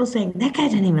many people saying that guy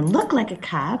didn't even look like a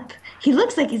cop. He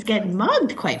looks like he's getting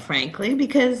mugged, quite frankly,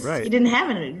 because he didn't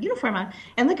have a uniform on.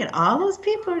 And look at all those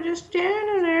people are just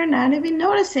standing there, not even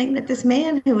noticing that this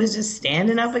man who was just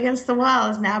standing up against the wall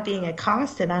is now being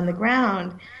accosted on the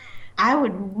ground. I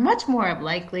would much more have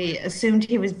likely assumed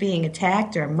he was being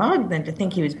attacked or mugged than to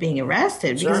think he was being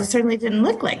arrested, because it certainly didn't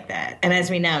look like that. And as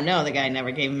we now know, the guy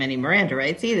never gave him any Miranda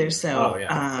rights either. So,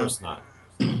 of course not.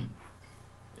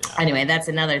 Anyway, that's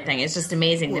another thing. It's just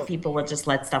amazing that people will just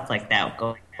let stuff like that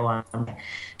go on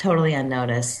totally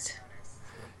unnoticed.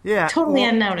 Yeah. Totally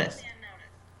unnoticed.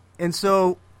 And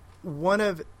so one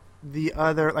of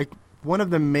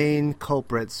the main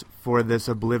culprits for this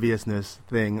obliviousness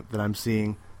thing that I'm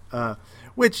seeing,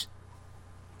 which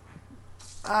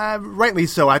rightly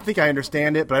so, I think I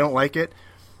understand it, but I don't like it,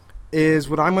 is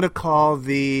what I'm going to call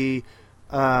the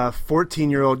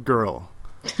 14-year-old girl.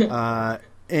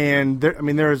 And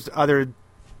there's other.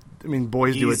 I mean,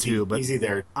 boys do it too, but easy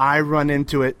there. I run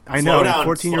into it. I know,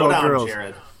 14-year-old girls.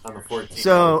 Jared, on the 14-year-old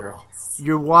so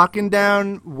you're walking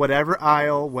down whatever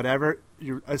aisle,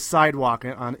 a sidewalk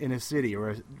in a city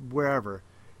or wherever,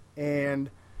 and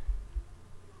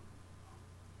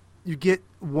you get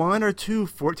 1 or 2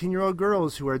 14-year-old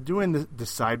girls who are doing the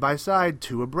side by side,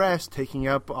 2 abreast, taking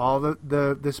up all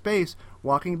the space,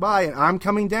 walking by, and I'm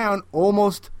coming down,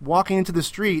 almost walking into the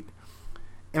street.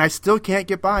 And I still can't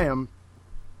get by him.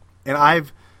 And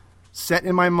I've set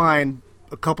in my mind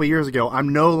a couple years ago,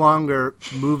 I'm no longer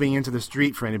moving into the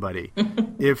street for anybody.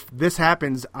 If this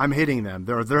happens, I'm hitting them.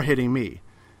 They're hitting me.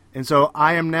 And so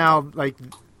I am now like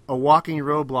a walking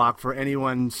roadblock for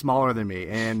anyone smaller than me.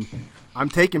 And I'm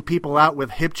taking people out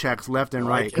with hip checks left and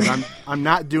right. Because I'm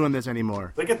not doing this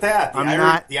anymore. Look at that.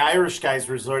 The Irish guy's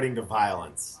resorting to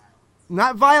violence.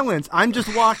 Not violence. I'm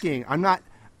just walking.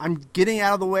 I'm getting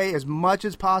out of the way as much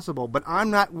as possible, but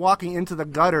I'm not walking into the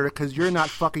gutter because you're not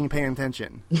fucking paying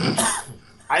attention.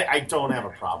 I don't have a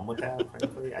problem with that,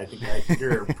 frankly. I think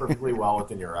you're perfectly well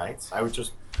within your rights. I would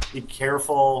just be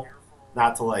careful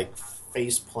not to, like,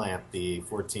 face plant the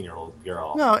 14-year-old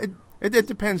girl. No, it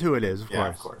depends who it is, of course. Yeah,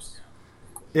 of course.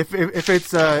 If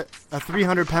it's a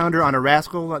 300-pounder on a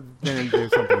rascal, then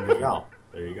there's something different.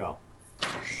 There you go.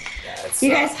 Yeah,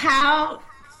 you guys, how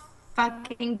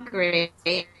fucking great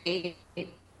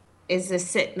is to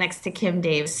sit next to Kim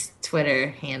Dave's Twitter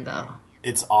handle?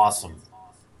 It's awesome.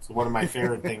 It's one of my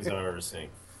favorite things I've ever seen.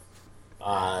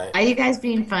 Are you guys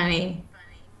being funny?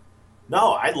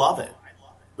 No, I love it.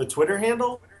 The Twitter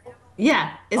handle?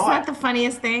 Yeah. It's not the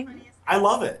funniest thing. I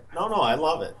love it. No, I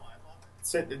love it.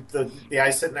 The I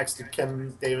sit next to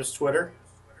Kim Davis Twitter.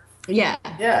 Yeah.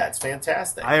 Yeah, it's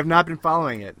fantastic. I have not been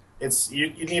following it. It's you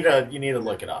need to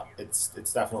look it up. It's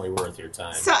definitely worth your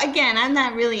time. So again, I'm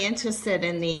not really interested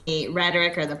in the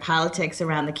rhetoric or the politics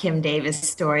around the Kim Davis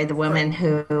story, the woman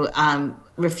who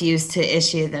refused to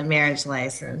issue the marriage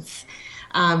license.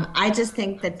 I just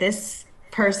think that this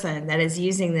person that is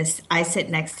using this I sit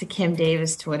next to Kim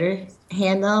Davis Twitter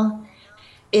handle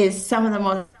is some of the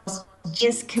most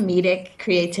just comedic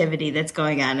creativity that's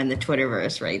going on in the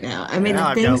Twitterverse right now. I mean, Now the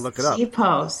I've gotta things look it up. she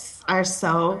posts are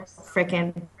so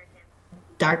freaking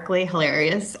darkly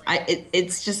hilarious.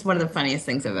 It's just one of the funniest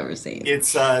things I've ever seen.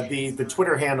 It's the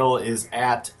Twitter handle is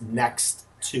at next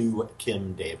to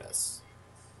Kim Davis,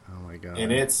 Oh my god!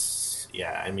 and it's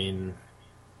I mean,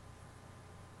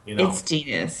 you know, It's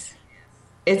genius.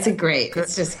 It's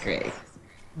it's just great.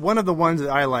 One of the ones that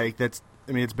I like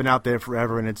it's been out there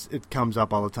forever, and it comes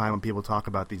up all the time when people talk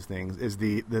about these things. Is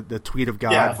the tweet of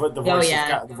God? yeah, the voice yeah.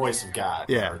 of God, the voice of God.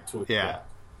 Yeah, or yeah.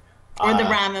 Or the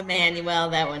Rahm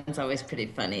Emanuel, that one's always pretty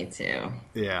funny too.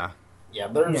 Yeah. Yeah,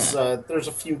 there's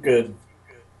a few good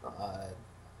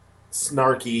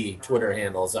snarky Twitter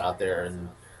handles out there, and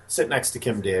sit next to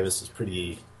Kim Davis is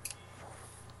pretty.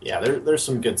 Yeah, there's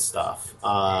some good stuff.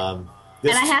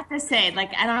 And I have to say,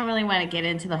 like, I don't really want to get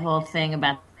into the whole thing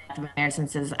about the marriage,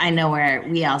 since I know where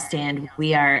we all stand.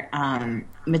 We are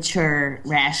mature,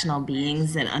 rational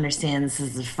beings that understand this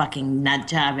is a fucking nut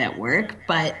job at work.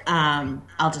 But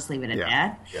I'll just leave it at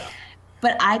that. Yeah.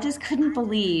 But I just couldn't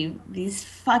believe these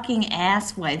fucking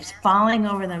asswipes falling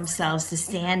over themselves to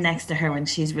stand next to her when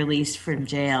she's released from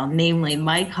jail, namely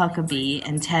Mike Huckabee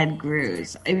and Ted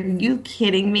Cruz. Are you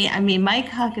kidding me? I mean, Mike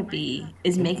Huckabee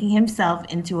is making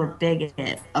himself into a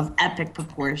bigot of epic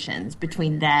proportions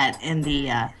between that and the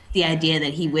idea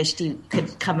that he wished he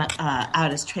could come out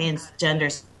as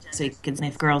transgender so he could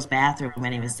sniff girls' bathroom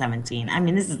when he was 17. I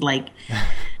mean, this is like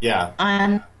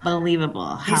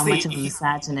unbelievable how much of a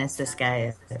misogynist this guy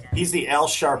is. He's the Al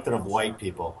Sharpton of white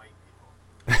people.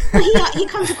 He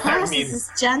comes across as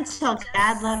this gentle,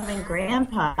 God-loving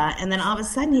grandpa, and then all of a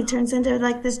sudden he turns into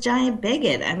like this giant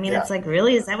bigot. I mean, it's like,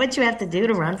 really? Is that what you have to do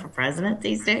to run for president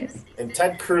these days? And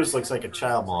Ted Cruz looks like a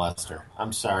child molester.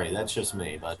 I'm sorry, that's just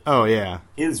me, but Oh yeah.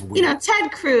 he's weird. You know,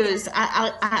 Ted Cruz,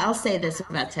 I'll say this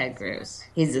about Ted Cruz.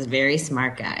 He's a very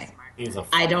smart guy. He's a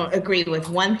I don't agree with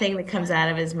one thing that comes out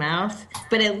of his mouth,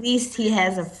 but at least he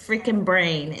has a freaking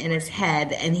brain in his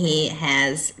head, and he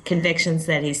has convictions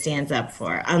that he stands up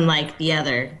for, unlike the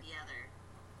other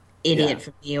idiot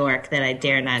from New York that I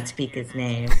dare not speak his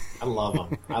name. I love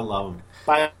him.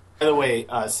 By the way,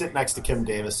 sit next to Kim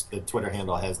Davis. The Twitter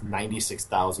handle has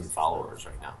 96,000 followers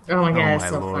right now. Oh my God, my it's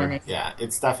so Lord. funny. Yeah,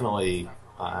 it's definitely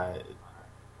a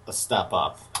step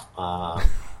up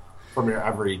from your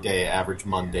everyday, average,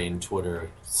 mundane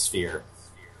Twitter sphere.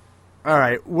 All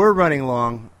right, we're running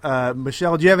long.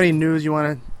 Michelle, do you have any news you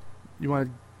want to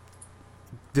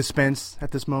dispense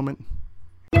at this moment?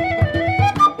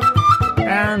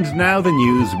 And now the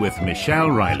news with Michelle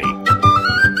Riley.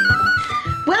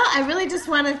 Well, I really just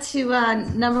wanted to,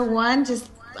 number one,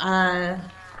 just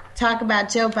talk about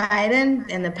Joe Biden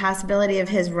and the possibility of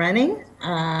his running.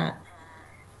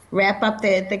 Wrap up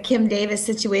the Kim Davis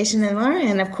situation in Laura,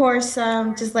 and of course,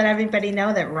 just let everybody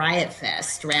know that Riot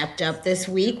Fest wrapped up this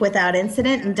week without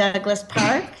incident in Douglas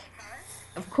Park.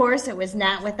 Of course, it was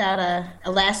not without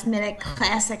a last-minute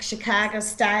classic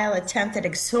Chicago-style attempt at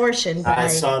extortion by I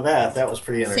saw that. That was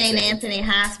pretty entertaining. St. Anthony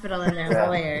Hospital and their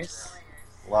lawyers.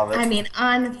 Love it. I mean,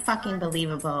 unfucking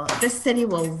believable. This city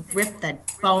will rip the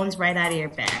bones right out of your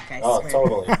back, I swear.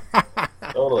 Totally.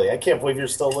 Totally. I can't believe you're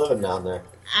still living down there.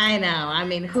 I know. I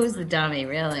mean, who's the dummy,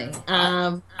 really?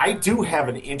 I do have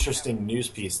an interesting news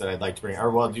piece that I'd like to bring. Or,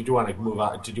 well, did you want to move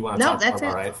on? Did you want to talk more that's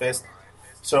about it. Riot Fest?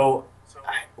 So,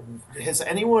 has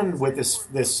anyone with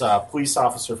this police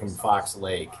officer from Fox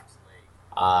Lake?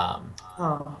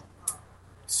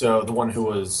 So the one who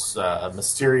was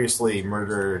mysteriously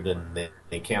murdered, and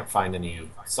they can't find any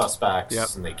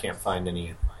suspects, and they can't find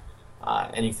any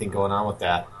anything going on with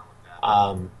that.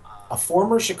 A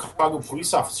former Chicago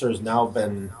police officer has now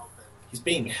he's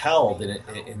being held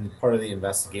in part of the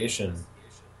investigation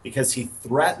because he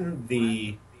threatened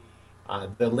the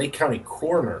Lake County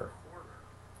coroner,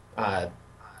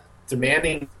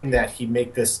 demanding that he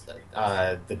make this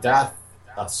the death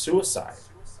a suicide,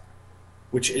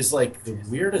 which is like the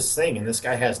weirdest thing. And this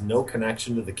guy has no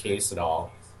connection to the case at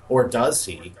all, or does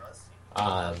he?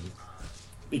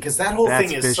 Because that whole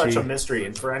thing is such a mystery,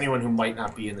 and for anyone who might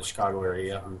not be in the Chicago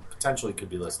area, who potentially could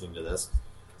be listening to this,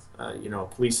 a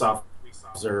police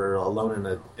officer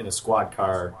alone in a squad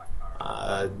car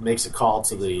makes a call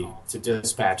to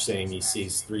dispatch saying he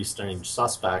sees three strange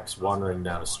suspects wandering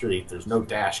down a street. There's no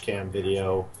dash cam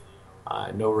video,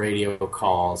 no radio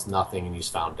calls, nothing, and he's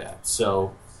found dead.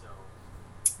 So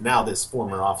now this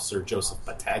former officer, Joseph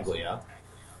Battaglia,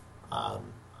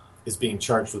 is being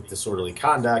charged with disorderly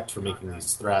conduct for making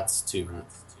these threats to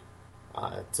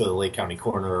the Lake County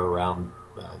coroner around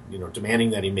demanding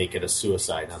that he make it a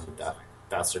suicide on the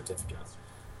death certificate.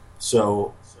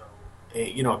 So,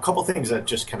 a couple things that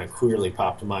just kind of clearly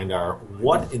popped to mind are,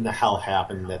 what in the hell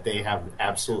happened that they have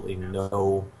absolutely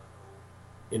no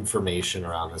information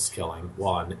around this killing,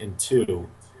 one, and two,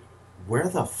 where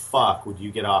the fuck would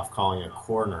you get off calling a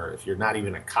coroner if you're not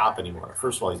even a cop anymore?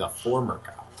 First of all, he's a former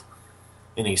cop,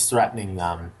 and he's threatening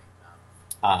them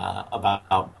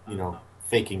about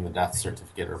faking the death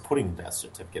certificate or putting the death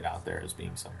certificate out there as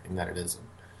being something that it isn't.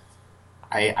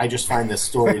 I just find this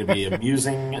story to be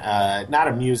amusing, not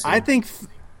amusing. I think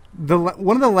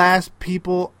one of the last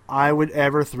people I would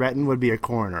ever threaten would be a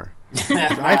coroner.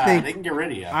 I think they can get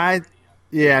rid of you.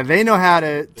 Yeah, they know how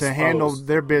to handle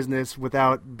their business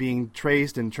without being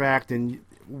traced and tracked, and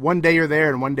one day you're there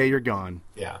and one day you're gone.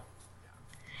 Yeah.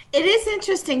 It is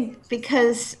interesting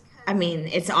because,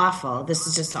 it's awful. This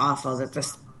is just awful that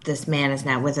this man is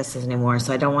not with us anymore,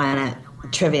 so I don't want to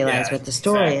trivialize what the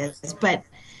story is. But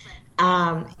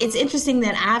it's interesting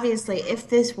that obviously if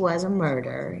this was a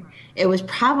murder, it was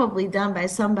probably done by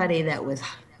somebody that was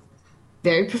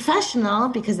very professional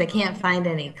because they can't find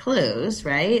any clues,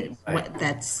 right?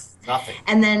 That's nothing.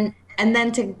 And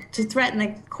then to threaten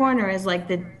the coroner is like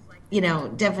the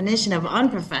definition of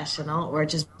unprofessional or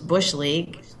just bush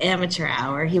league amateur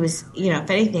hour. He was, if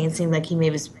anything, it seemed like he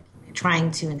maybe was trying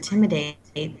to intimidate.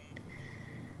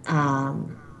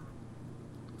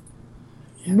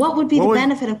 What would be the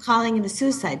benefit of calling it a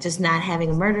suicide? Just not having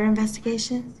a murder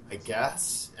investigation? I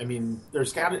guess.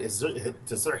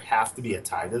 Does there have to be a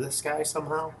tie to this guy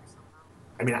somehow?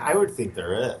 I would think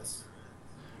there is.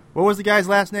 What was the guy's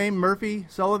last name? Murphy?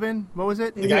 Sullivan? What was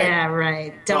it? Yeah,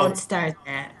 right. Don't start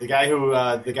that. The guy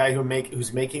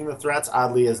who's making the threats,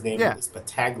 oddly, his name is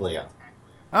Battaglia.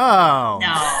 Oh.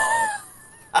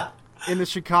 No. In the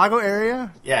Chicago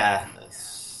area? Yeah.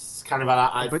 It's kind of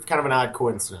an odd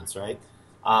coincidence, right?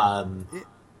 I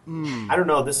don't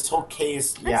know, this whole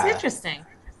case. That's interesting.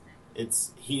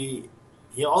 It's he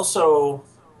also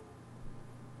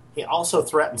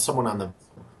threatened someone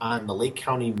on the Lake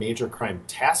County Major Crime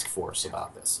Task Force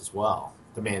about this as well,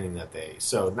 demanding that they.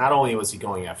 So not only was he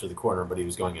going after the coroner, but he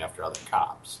was going after other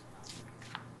cops.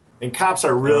 And cops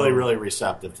are really, really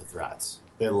receptive to threats.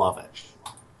 They love it.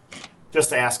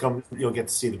 Just ask them, you'll get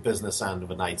to see the business end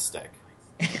of a nightstick.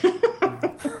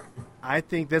 I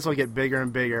think this will get bigger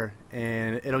and bigger,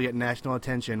 and it'll get national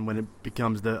attention when it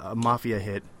becomes a mafia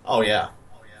hit. Oh, yeah.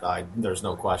 There's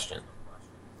no question.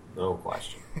 No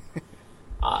question.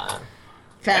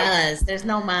 Fellas, there's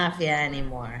no mafia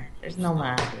anymore. There's no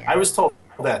mafia. I was told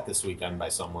that this weekend by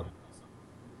someone.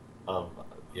 I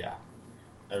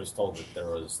was told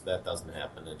that that doesn't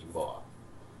happen anymore.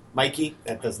 Mikey,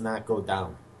 that does not go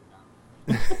down.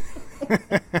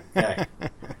 Okay.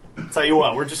 Tell you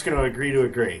what, we're just going to agree to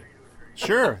agree.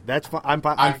 Sure, that's fine. I'm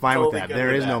fine totally with that. good There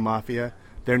with is that. no mafia.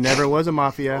 There never was a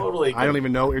mafia. Totally I don't good.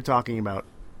 even know what you're talking about.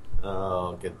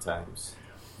 Oh, good times.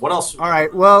 What else? All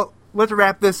right, well, let's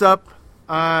wrap this up.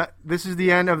 This is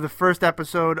the end of the first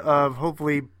episode of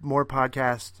hopefully more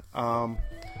podcasts.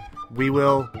 We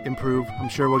will improve. I'm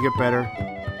sure we'll get better.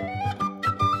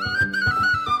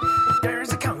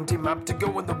 There's a county map to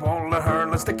go in the wall of her.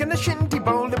 Let's stick in a shinty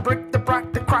bowl, the brick, the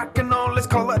brack, the crack, and all. Let's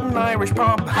call it an Irish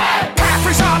pub.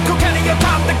 Caffrey's hard, Kilkenny, a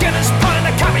pound, the Guinness, pint,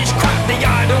 a cabbage, crap. The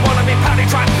I don't wanna be paddy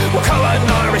track. We'll call it an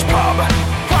Irish pub.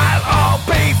 While all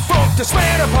be fucked to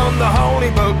swear upon the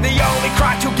holy book, the only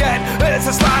crack you get is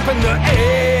a slap in the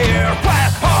air.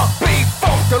 While all be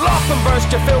fucked, I'll off and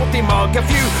burst your filthy mug. If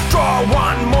you draw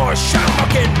one more shot, I'll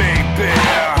get me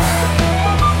beer.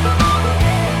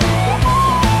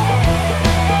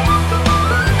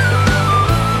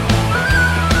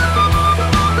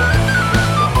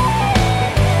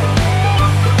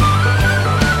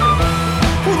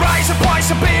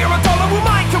 A beer, a dollar, we'll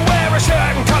make him wear a shirt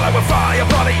and colour. We'll fly a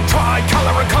bloody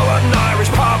tricolour and call it an Irish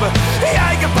pub. The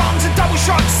Jager bombs and double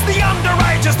shots, the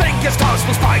underagers think it's toast.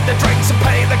 We'll spike the drinks and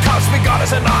pay the cost. We got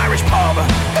us an Irish pub.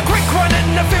 The quick run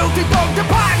and the filthy dog, the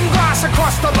pattern grass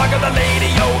across the lug of the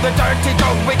lady, oh the dirty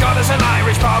dog. We got us an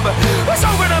Irish pub. It's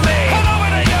over to me, and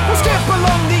over to you. We'll skip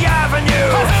along the avenue.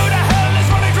 And who the hell is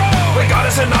running through? We got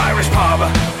us an Irish pub.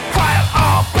 While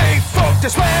all be fucked to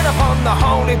swear upon the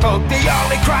holy book, the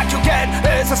only crack you get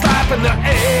is a slap in the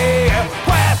air.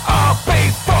 Well, I'll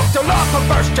be fucked, I'll off and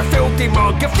burst your filthy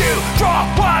mug. If you draw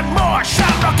one more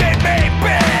shot, I'll get me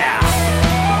beer.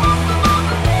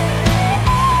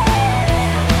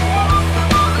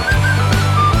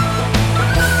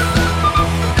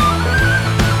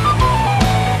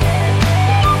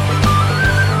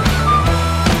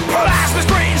 Plasma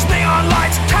screens, neon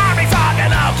lights, carry fog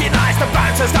and alky nights. The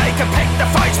bouncers, they can pick the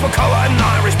fights, we'll call it an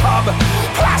Irish pub.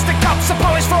 plastic cups, a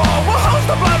polished floor. We'll hose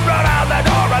the blood right out the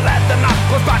door and let the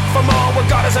knuckles back for more. We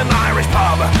got us an Irish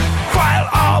pub. While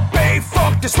I'll be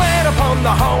fucked, you swear upon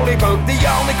the holy book. The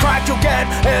only crack you'll get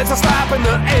is a slap in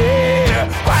the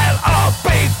ear. While I'll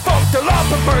be fucked, I'll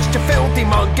up and burst, you filthy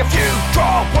monk. If you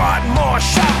draw one more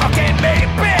shot, I'll give me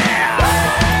beer.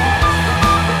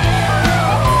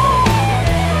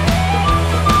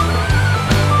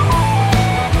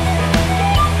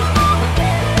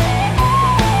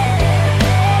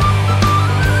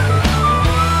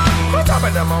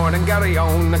 In the morning, Gary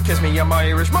on, kiss me, I'm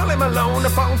Irish. Molly Malone, a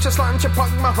bunch of slant, you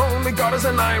punk my home. We got us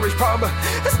an Irish pub.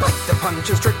 Spike the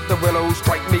punches, trick the willows,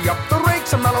 strike me up the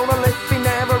rakes and mellow. The liffey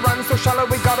never runs so shallow.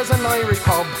 We got us an Irish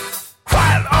pub.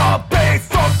 While I'll be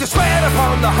fucked, you swear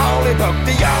upon the holy book.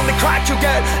 The only crack you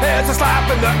get is a slap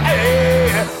in the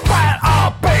ear.